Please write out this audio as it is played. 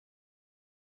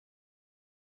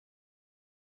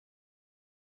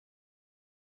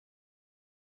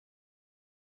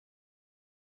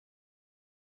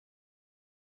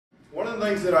One of the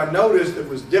things that I noticed that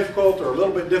was difficult or a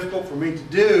little bit difficult for me to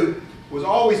do was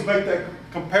always make that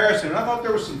comparison. And I thought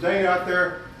there was some data out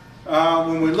there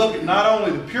when we look at not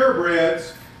only the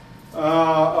purebreds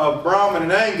of Brahman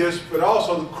and Angus, but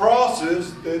also the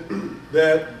crosses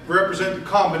that represent the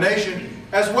combination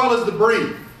as well as the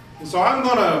breed. And so I'm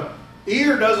going to,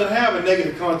 ear doesn't have a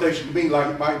negative connotation to me like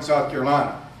it might in South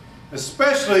Carolina,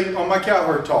 especially on my cow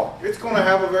herd talk. It's going to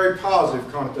have a very positive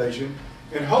connotation.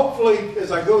 And hopefully,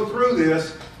 as I go through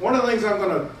this, one of the things I'm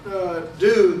going to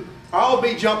do, I'll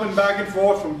be jumping back and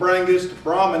forth from Brangus to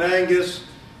Brahman Angus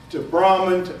to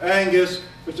Brahman to Angus,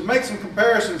 but to make some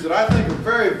comparisons that I think are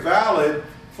very valid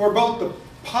for both the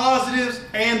positives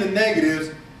and the negatives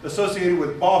associated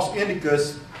with Bos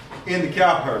indicus in the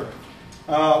cow herd.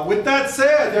 With that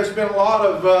said, there's been a lot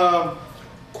of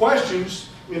questions,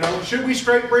 you know, should we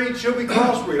straight breed, should we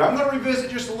crossbreed? I'm going to revisit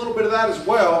just a little bit of that as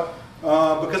well,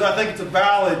 because I think it's a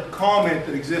valid comment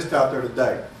that exists out there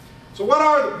today. So what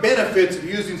are the benefits of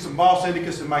using some Bos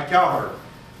indicus in my cow herd?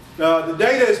 The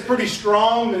data is pretty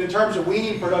strong in terms of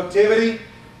weaning productivity.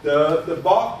 The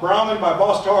Brahman by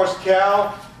Bos taurus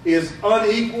cow is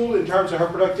unequal in terms of her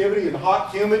productivity in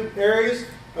hot, humid areas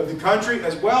of the country,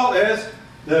 as well as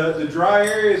the dry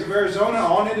areas of Arizona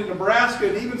on into Nebraska,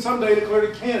 and even some data clear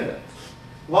to Canada.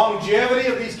 Longevity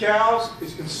of these cows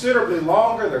is considerably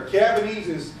longer. Their cavities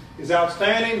is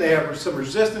outstanding. They have some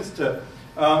resistance to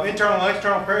internal and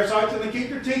external parasites, and they keep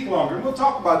their teeth longer. And we'll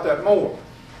talk about that more.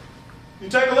 You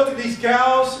take a look at these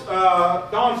cows.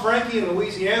 Don Frankie in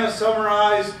Louisiana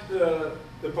summarized the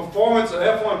performance of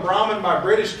F1 Brahman by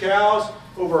British cows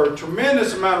over a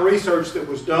tremendous amount of research that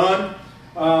was done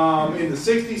in the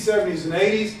 60s, 70s, and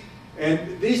 80s.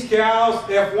 And these cows,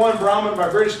 F1 Brahman by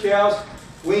British cows,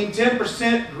 wean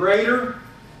 10% greater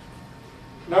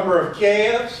number of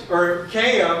calves, or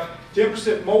calf,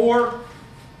 10% more.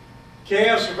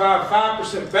 Calves survive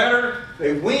 5% better.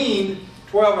 They weaned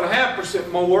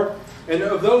 12.5% more. And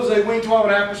of those they weaned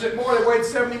 12.5% more, they weighed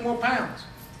 70 more pounds.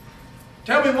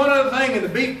 Tell me one other thing in the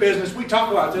beef business we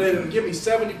talk about today that would give me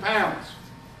 70 pounds.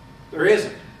 There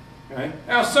isn't. Okay?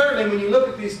 Now certainly when you look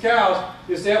at these cows,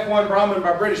 this F1 Brahman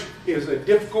by British is a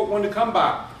difficult one to come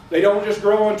by. They don't just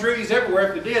grow on trees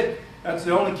everywhere. If they did, that's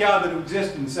the only cow that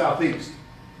exists in the southeast.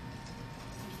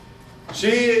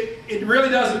 It really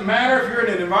doesn't matter if you're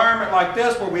in an environment like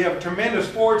this where we have tremendous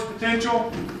forage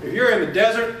potential. If you're in the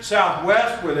desert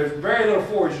southwest where there's very little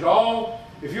forage at all,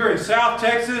 if you're in South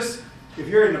Texas, if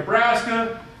you're in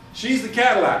Nebraska, she's the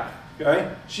Cadillac. Okay?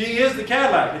 She is the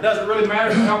Cadillac. It doesn't really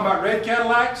matter if you're talking about red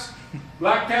Cadillacs,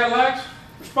 black Cadillacs,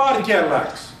 or spotted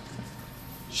Cadillacs.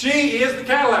 She is the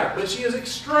Cadillac, but she is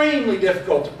extremely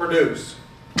difficult to produce.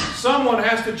 Someone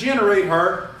has to generate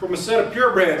her from a set of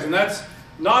purebreds, and that's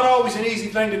not always an easy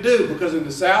thing to do, because in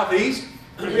the southeast,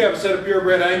 we have a set of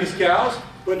purebred Angus cows,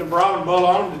 putting a Brahman bull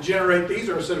on them to generate these,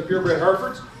 or a set of purebred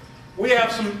Herefords. We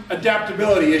have some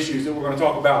adaptability issues that we're going to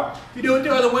talk about. If you do it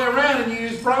the other way around and you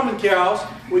use Brahman cows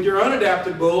with your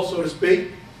unadapted bull, so to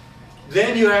speak,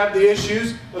 then you have the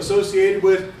issues associated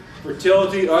with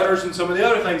fertility, udders, and some of the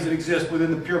other things that exist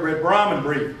within the purebred Brahman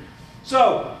breed.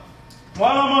 So,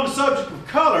 while I'm on the subject of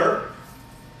color,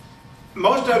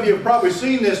 most of you have probably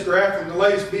seen this graph from the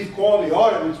latest beef quality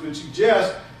audit, which would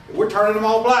suggest that we're turning them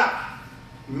all black.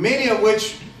 Many of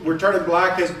which we're turning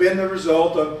black has been the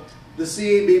result of the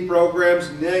CAB programs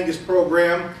and the Angus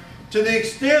program, to the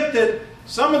extent that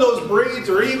some of those breeds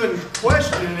are even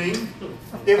questioning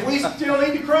if we still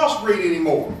need to crossbreed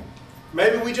anymore.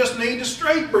 Maybe we just need to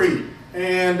straight breed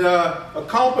and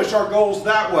accomplish our goals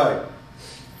that way.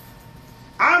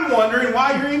 I'm wondering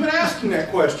why you're even asking that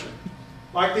question.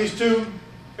 Like these two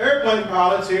airplane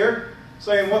pilots here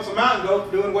saying, what's a mountain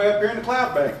goat doing way up here in the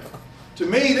cloud bank? To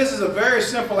me, this is a very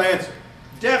simple answer.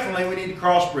 Definitely we need to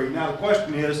crossbreed. Now the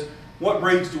question is, what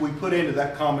breeds do we put into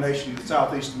that combination in the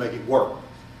southeast to make it work?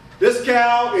 This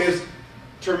cow is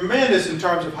tremendous in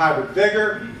terms of hybrid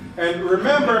vigor. And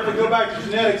remember, if we go back to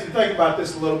genetics and think about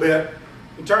this a little bit,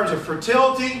 in terms of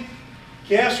fertility,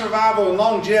 calf survival, and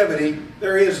longevity,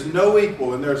 there is no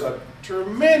equal. And there's a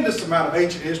tremendous amount of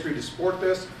ancient history to support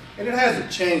this, and it hasn't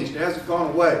changed, it hasn't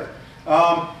gone away.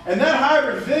 And that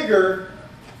hybrid vigor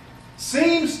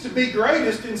seems to be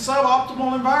greatest in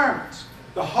suboptimal environments.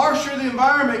 The harsher the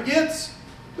environment gets,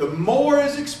 the more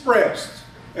is expressed,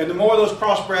 and the more those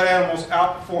crossbred animals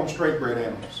outperform straightbred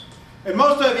animals. And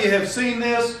most of you have seen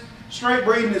this. Straight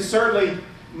breeding is certainly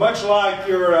much like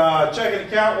your checking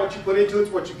account. What you put into it is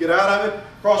what you get out of it.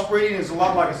 Crossbreeding is a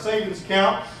lot like a savings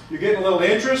account. You're getting a little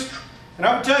interest. And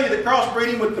I would tell you that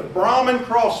crossbreeding with the Brahman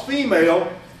cross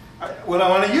female, when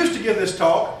I used to give this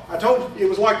talk, I told you it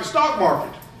was like the stock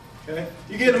market. Okay?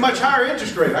 You get a much higher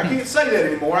interest rate. I can't say that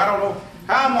anymore. I don't know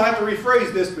how I'm going to have to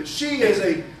rephrase this, but she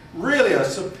is really a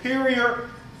superior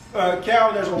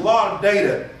cow. There's a lot of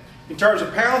data. In terms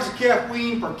of pounds of calf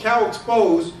weaned per cow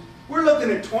exposed, we're looking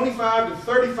at 25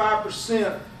 to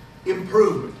 35%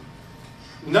 improvement.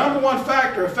 Number one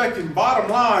factor affecting bottom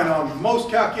line on most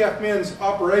cow-calf men's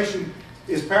operation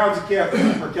is pounds of calf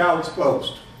weaned per cow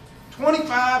exposed.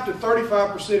 25 to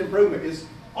 35% improvement is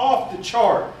off the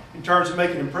chart in terms of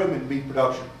making improvement in beef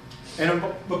production. And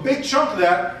a big chunk of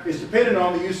that is dependent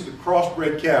on the use of the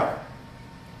crossbred cow.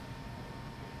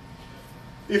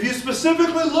 If you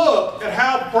specifically look at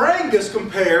how Brangus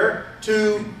compare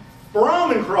to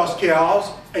Brahman cross cows,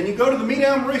 and you go to the Meat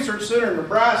Animal Research Center in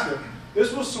Nebraska,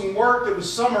 this was some work that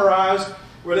was summarized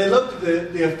where they looked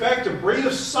at the effect of breed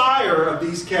of sire of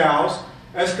these cows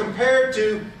as compared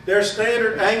to their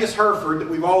standard Angus Hereford that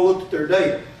we've all looked at their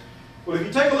data. Well, if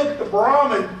you take a look at the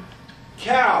Brahman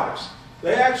cows,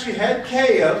 they actually had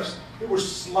calves that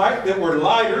were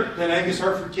lighter than Angus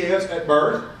Hereford calves at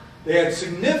birth. They had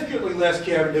significantly less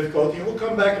calving difficulty, and we'll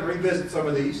come back and revisit some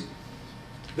of these.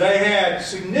 They had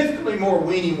significantly more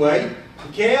weaning weight.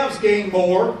 The calves gained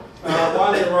more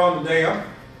while they were on the dam.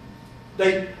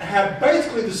 They have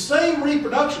basically the same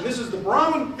reproduction. This is the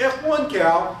Brahman F1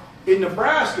 cow in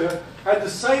Nebraska, had the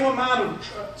same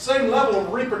level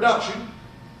of reproduction.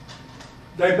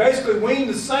 They basically weaned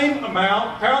the same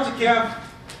amount. Pounds of calf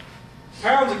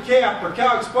per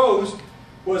cow exposed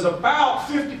was about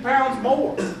 50 pounds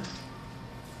more.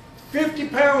 50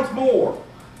 pounds more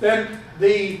than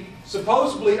the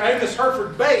supposedly Angus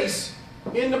Hereford base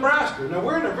in Nebraska. Now,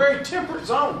 we're in a very temperate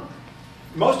zone.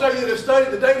 Most of you that have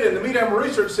studied the data in the Meat Animal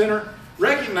Research Center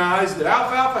recognize that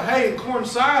alfalfa hay and corn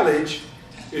silage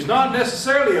is not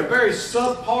necessarily a very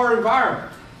subpar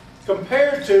environment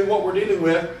compared to what we're dealing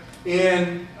with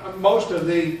in most of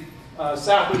the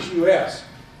southeast U.S.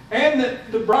 And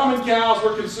the Brahman cows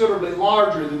were considerably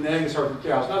larger than the Angus Hereford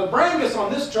cows. Now, the Brangus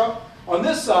on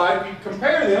this side, if you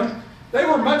compare them, they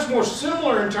were much more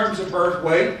similar in terms of birth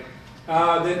weight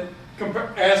as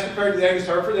compared to the Angus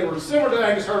Hereford. They were similar to the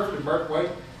Angus Hereford in birth weight.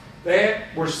 They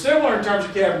were similar in terms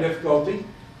of calving difficulty.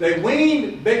 They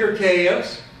weaned bigger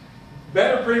calves,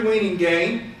 better pre-weaning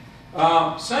gain,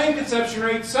 same conception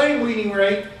rate, same weaning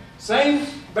rate, same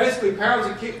basically pounds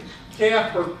of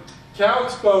calf per cow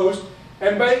exposed,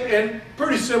 and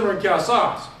pretty similar in cow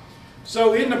size.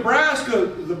 So in Nebraska,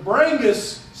 the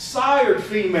Brangus sired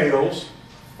females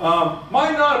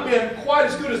might not have been quite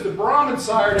as good as the Brahman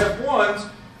sired F1s,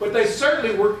 but they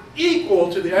certainly were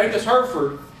equal to the Angus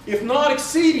Hereford, if not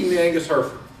exceeding the Angus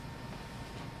Hereford.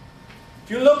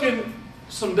 If you're looking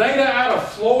some data out of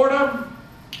Florida,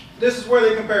 this is where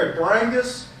they compared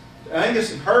Brangus to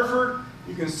Angus and Hereford.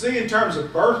 You can see in terms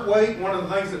of birth weight, one of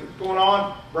the things that was going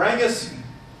on, Brangus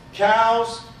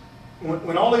cows,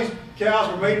 when all these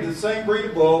cows were mated to the same breed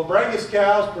of bull, Brangus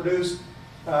cows produced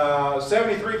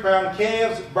 73-pound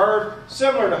calves at birth,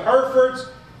 similar to Herefords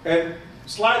and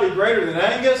slightly greater than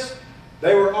Angus.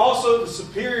 They were also the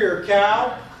superior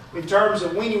cow in terms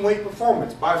of weaning weight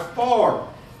performance, by far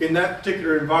in that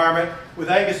particular environment, with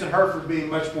Angus and Hereford being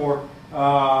much more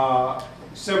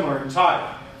similar in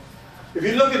type. If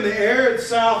you look in the arid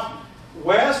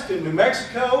southwest in New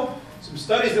Mexico, some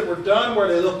studies that were done where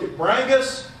they looked at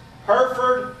Brangus,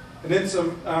 Hereford, and then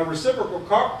some reciprocal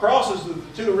crosses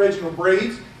with the two original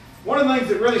breeds. One of the things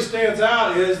that really stands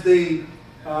out is the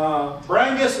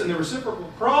Brangus and the reciprocal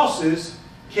crosses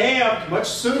calved much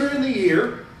sooner in the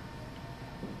year.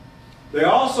 They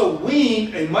also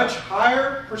weaned a much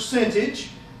higher percentage.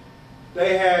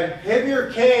 They had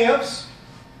heavier calves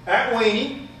at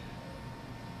weaning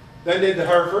than did the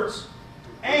Herefords.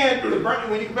 And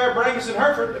when you compare Brangus and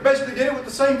Hereford, they basically did it with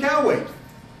the same cow weight.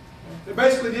 They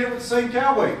basically did it with the same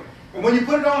cow weight. And when you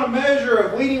put it on a measure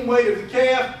of weaning weight of the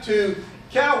calf to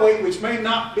cow weight, which may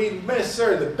not be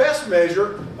necessarily the best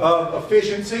measure of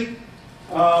efficiency,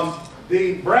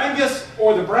 the Brangus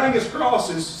or the Brangus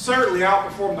crosses certainly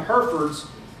outperform the Herefords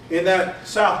in that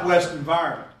southwest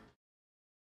environment.